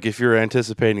commercial. Like if you're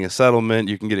anticipating a settlement,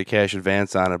 you can get a cash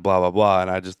advance on it, blah blah blah.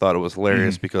 And I just thought it was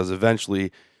hilarious because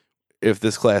eventually, if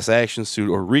this class action suit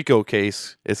or RICO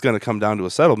case, it's going to come down to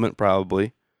a settlement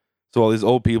probably. So all these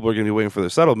old people are going to be waiting for their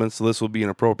settlement. So this will be an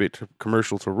appropriate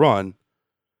commercial to run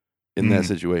in that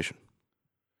situation.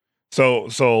 So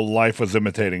life was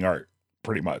imitating art,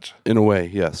 pretty much. In a way,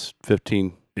 yes.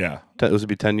 15. Yeah. It would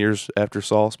be 10 years after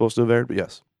Saul supposed to have aired, but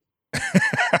yes.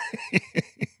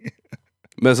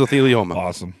 Mesothelioma.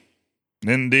 Awesome.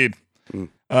 Indeed.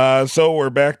 So we're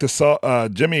back to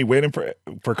Jimmy waiting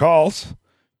for calls.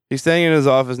 He's standing in his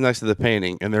office next to the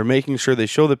painting, and they're making sure they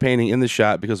show the painting in the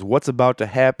shot because what's about to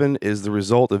happen is the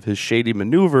result of his shady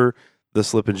maneuver, the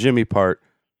Slip and Jimmy part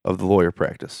of the lawyer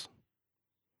practice.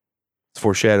 It's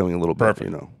foreshadowing a little bit,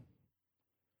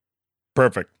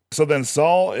 Perfect. So then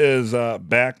Saul is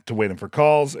back to waiting for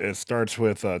calls. It starts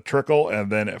with a trickle,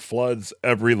 and then it floods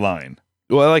every line.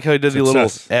 Well, I like how he did the little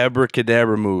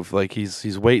abracadabra move. Like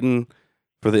he's waiting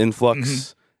for the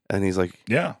influx, and he's like,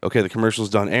 "Yeah, okay, the commercial's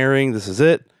done airing. This is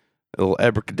it. A little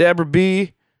abracadabra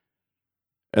B."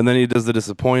 And then he does the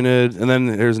disappointed, and then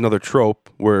there's another trope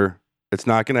where it's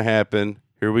not going to happen.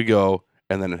 Here we go,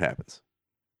 and then it happens.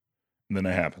 And then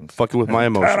it happens. Fucking with my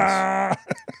emotions.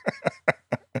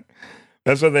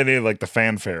 That's what they need, like the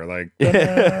fanfare, like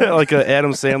like a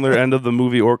Adam Sandler end of the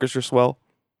movie orchestra swell.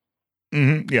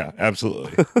 Yeah,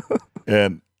 absolutely.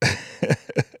 and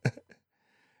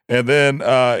then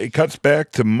it cuts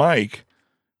back to Mike,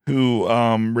 who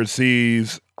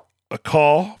receives a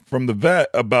call from the vet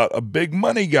about a big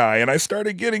money guy, and I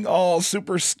started getting all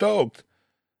super stoked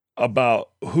about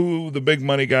who the big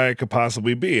money guy could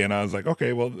possibly be, and I was like,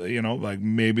 okay, well, like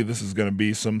maybe this is going to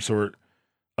be some sort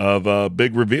of a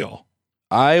big reveal.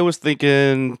 I was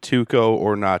thinking Tuco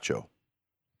or Nacho.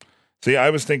 See, I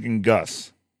was thinking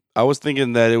Gus. I was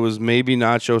thinking that it was maybe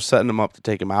Nacho setting him up to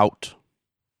take him out.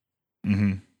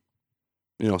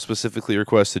 Specifically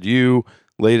requested you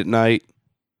late at night.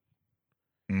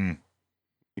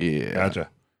 Yeah. Gotcha.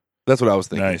 That's what I was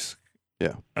thinking. Nice.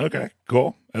 Yeah. Okay,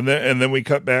 cool. And then we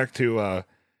cut back to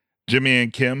Jimmy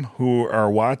and Kim, who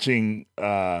are watching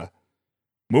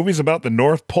movies about the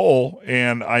North Pole,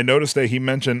 and I noticed that he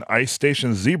mentioned Ice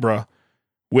Station Zebra,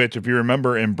 which, if you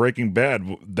remember in Breaking Bad,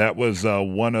 that was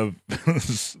one of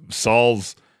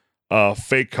Saul's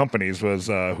fake companies, was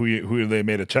who they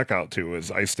made a check out to, was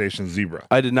Ice Station Zebra.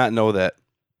 I did not know that.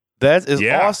 That is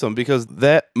awesome, because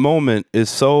that moment is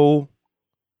so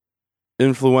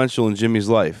influential in Jimmy's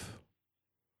life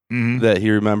that he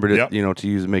remembered it,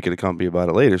 to make it a company about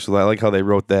it later. So I like how they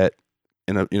wrote that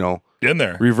in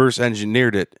there, reverse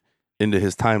engineered it into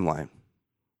his timeline.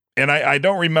 And I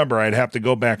don't remember. I'd have to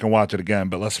go back and watch it again,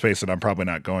 but let's face it, I'm probably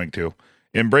not going to.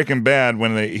 In Breaking Bad,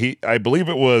 when I believe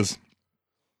it was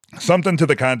something to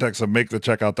the context of make the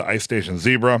check out to Ice Station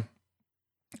Zebra,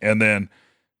 and then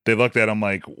they looked at him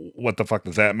like, what the fuck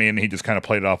does that mean? And he just kind of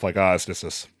played it off like, it's just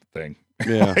this thing.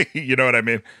 Yeah. You know what I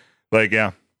mean? Like,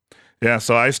 yeah. Yeah,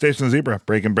 so Ice Station Zebra,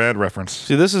 Breaking Bad reference.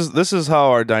 See, this is how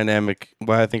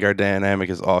why I think our dynamic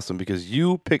is awesome, because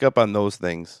you pick up on those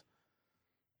things.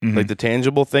 Like the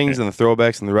tangible things and the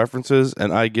throwbacks and the references,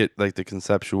 and I get like the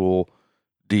conceptual,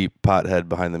 deep pothead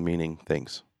behind the meaning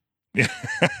things. Yeah.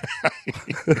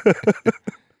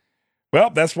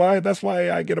 Well, that's why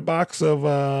I get a box of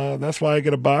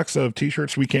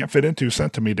t-shirts we can't fit into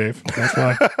sent to me, Dave. That's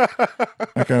why.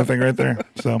 That kind of thing right there.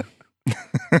 So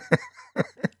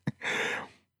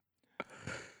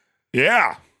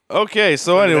yeah. Okay,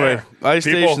 so anyway, Ice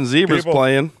Station Zebra's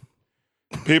playing.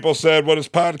 People said, what does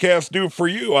podcast do for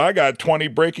you? I got 20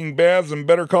 Breaking Bads and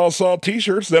Better Call Saul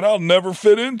t-shirts that I'll never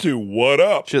fit into. What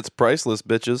up? Shit's priceless,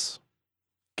 bitches.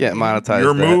 Can't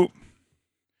monetize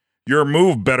Your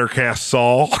move, better cast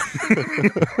Saul.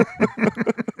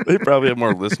 They probably have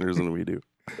more listeners than we do.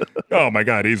 Oh my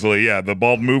God, easily. Yeah, the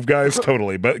bald move guys,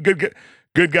 totally. But good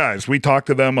guys. We talked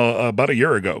to them about a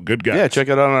year ago. Good guys. Yeah, check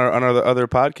it out on our other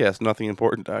podcast,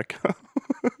 nothingimportant.com.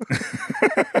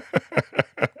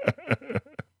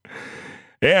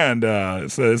 And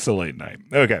so it's a late night.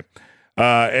 Okay.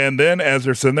 And then as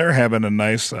they're sitting there having a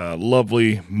nice,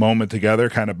 lovely moment together,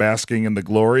 kind of basking in the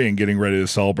glory and getting ready to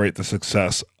celebrate the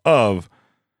success of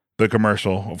the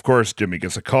commercial, of course, Jimmy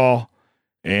gets a call.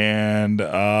 And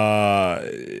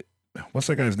what's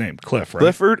that guy's name? Cliff, right?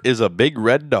 Clifford is a big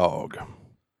red dog.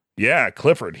 Yeah,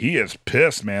 Clifford. He is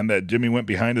pissed, man, that Jimmy went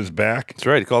behind his back. That's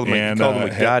right. He called him a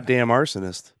goddamn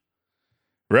arsonist.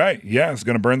 Right. Yeah, it's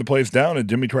going to burn the place down. And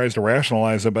Jimmy tries to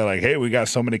rationalize it by like, hey, we got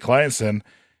so many clients in.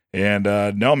 And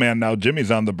no, man, now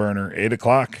Jimmy's on the burner.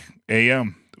 8:00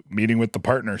 a.m. meeting with the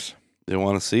partners. They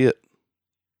want to see it.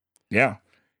 Yeah.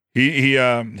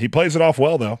 He plays it off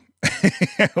well, though.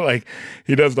 Like,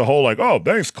 he does the whole like, oh,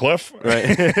 thanks, Cliff.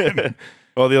 Right.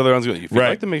 Well, the other one's going, if you'd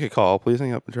like to make a call, please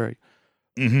hang up and try.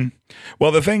 Mm-hmm.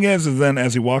 Well, the thing is then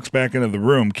as he walks back into the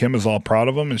room, Kim is all proud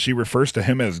of him, and she refers to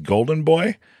him as Golden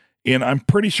Boy. And I'm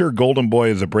pretty sure Golden Boy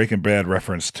is a Breaking Bad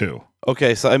reference too.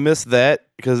 Okay, so I missed that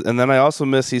and then I also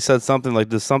missed he said something like,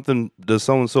 does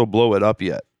so-and-so blow it up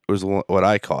yet? Was what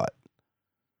I caught.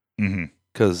 Mm-hmm.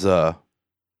 Because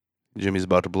Jimmy's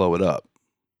about to blow it up.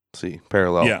 See,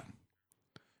 parallel. Yeah.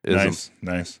 Nice.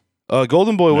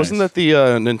 Golden Boy, wasn't that the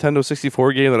Nintendo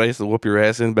 64 game that I used to whoop your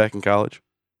ass in back in college?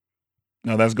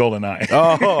 No, that's GoldenEye.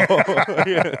 Oh,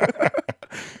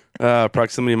 yeah.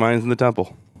 Proximity Mines in the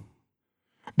Temple.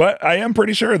 But I am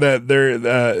pretty sure that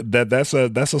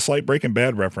that's a slight Breaking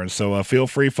Bad reference. So feel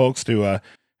free, folks, to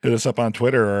hit us up on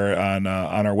Twitter or on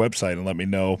our website and let me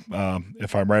know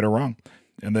if I'm right or wrong.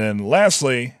 And then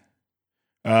lastly,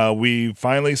 we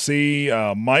finally see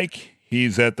Mike.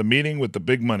 He's at the meeting with the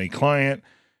big money client.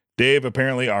 Dave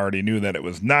apparently already knew that it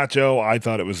was Nacho. I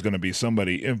thought it was going to be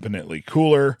somebody infinitely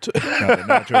cooler. Not that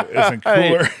Nacho isn't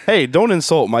cooler. Hey, don't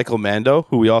insult Michael Mando,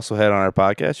 who we also had on our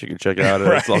podcast. You can check it out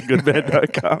at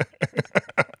itsallgoodman.com.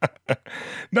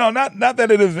 No, not that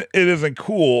it isn't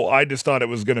cool. I just thought it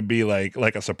was going to be like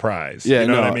a surprise. Yeah, you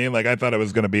know what I mean? Like I thought it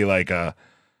was going to be like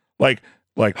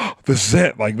oh, this is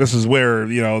it. Like this is where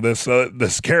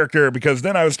this character. Because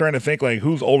then I was trying to think like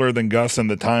who's older than Gus in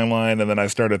the timeline, and then I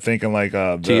started thinking like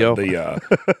Tio.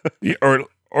 or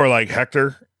like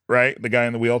Hector, right? The guy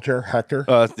in the wheelchair, Hector.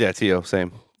 Yeah, Tio,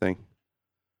 same thing.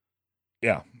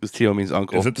 Yeah, because Tio means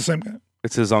uncle. Is it the same guy?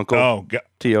 It's his uncle. Oh,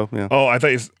 Tio. Yeah. Oh, I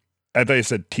thought you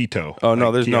said Tito. Oh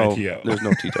no, there's no Tito.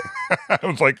 I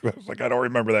was like I don't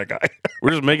remember that guy.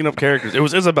 We're just making up characters. It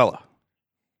was Isabella.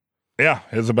 Yeah,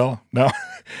 Isabella. No.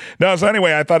 So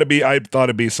anyway, I thought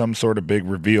it'd be some sort of big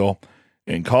reveal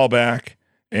and callback,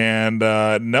 and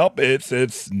nope, it's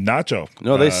Nacho.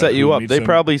 No, they set you up.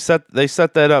 They set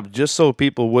that up just so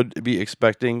people would be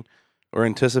expecting or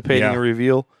anticipating a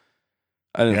reveal.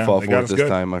 I didn't fall for it this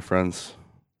time, my friends.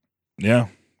 Yeah.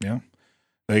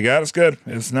 They got us good.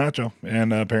 It's Nacho,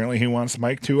 and apparently he wants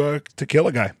Mike to kill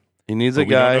a guy. He needs a guy.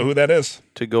 We don't know who that is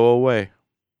to go away.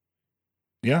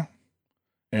 Yeah.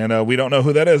 And we don't know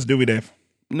who that is, do we, Dave?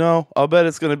 No, I'll bet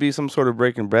it's going to be some sort of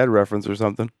Breaking Bad reference or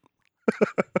something.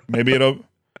 Maybe it'll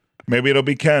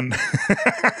be Ken.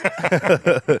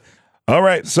 All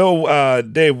right. So,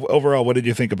 Dave, overall, what did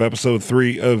you think of episode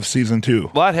 3 of season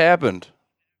 2? A lot happened.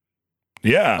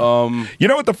 Yeah. You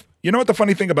know what the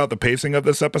funny thing about the pacing of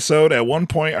this episode? At one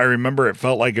point, I remember it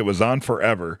felt like it was on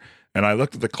forever. And I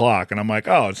looked at the clock and I'm like,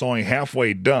 oh, it's only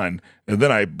halfway done. And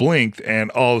then I blinked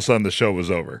and all of a sudden the show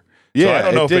was over. Yeah, so I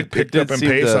don't know if it picked up in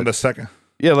pace on the second.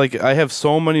 Yeah, like I have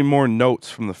so many more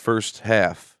notes from the first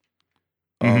half.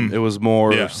 It was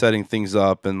more setting things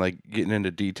up and like getting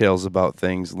into details about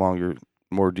things, longer,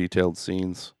 more detailed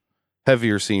scenes,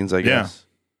 heavier scenes, I guess.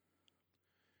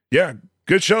 Yeah,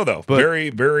 good show though. But very,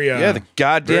 very. The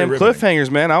goddamn cliffhangers,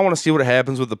 man. I want to see what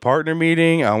happens with the partner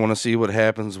meeting. I want to see what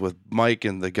happens with Mike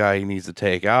and the guy he needs to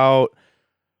take out.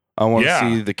 I want to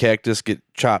see the cactus get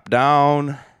chopped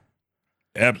down.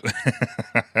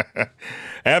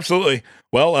 Absolutely.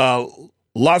 Well,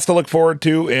 lots to look forward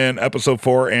to in episode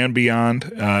 4 and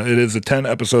beyond. It is a 10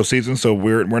 episode season, so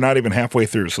we're not even halfway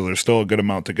through, so there's still a good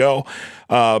amount to go.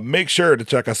 Make sure to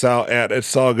check us out at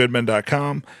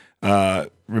itsallgoodman.com.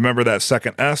 Remember that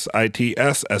second S,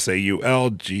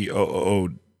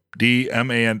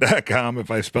 ITSSAULGOODMAN.com,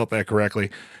 if I spelt that correctly.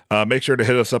 Make sure to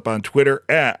hit us up on Twitter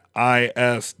at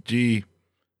ISGM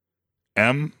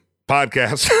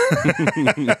Podcast.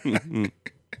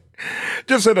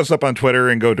 Just hit us up on Twitter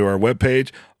and go to our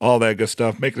webpage, all that good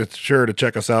stuff. Make sure to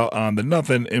check us out on the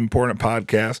Nothing Important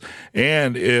podcast.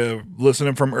 And if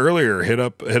listening from earlier, hit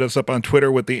us up on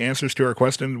Twitter with the answers to our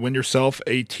question. Win yourself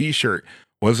a t-shirt.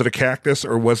 Was it a cactus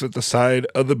or was it the side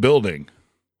of the building?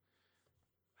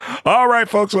 All right,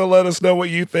 folks, well, let us know what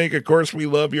you think. Of course, we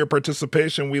love your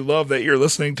participation. We love that you're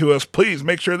listening to us. Please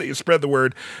make sure that you spread the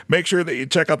word. Make sure that you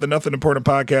check out the Nothing Important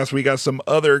podcast. We got some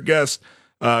other guests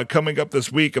coming up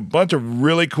this week, a bunch of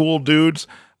really cool dudes.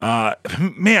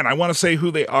 Man, I want to say who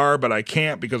they are, but I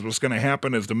can't, because what's going to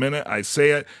happen is the minute I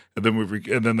say it, and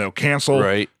then they'll cancel.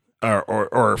 Right.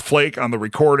 Or flake on the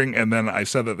recording, and then I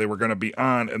said that they were going to be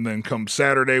on, and then come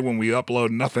Saturday when we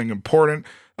upload Nothing Important,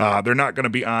 they're not going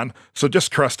to be on. So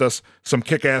just trust us, some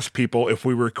kick-ass people. If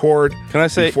we record, can I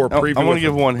say? I want to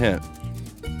give one hint.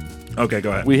 Okay, go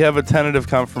ahead. We have a tentative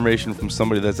confirmation from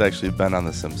somebody that's actually been on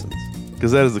The Simpsons,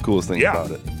 because that is the coolest thing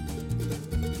about it.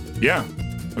 Yeah.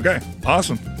 Okay.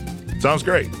 Awesome. Sounds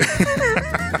great.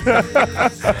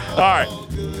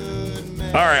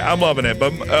 All right, I'm loving it,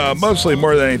 but mostly,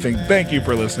 more than anything, thank you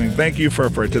for listening. Thank you for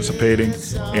participating,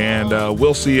 and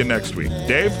we'll see you next week.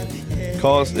 Dave?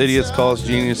 Call us idiots, call us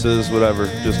geniuses, whatever.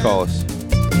 Just call us.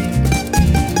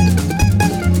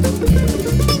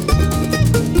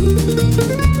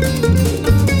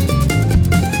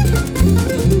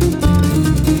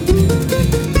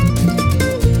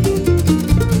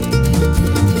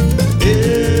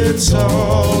 It's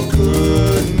all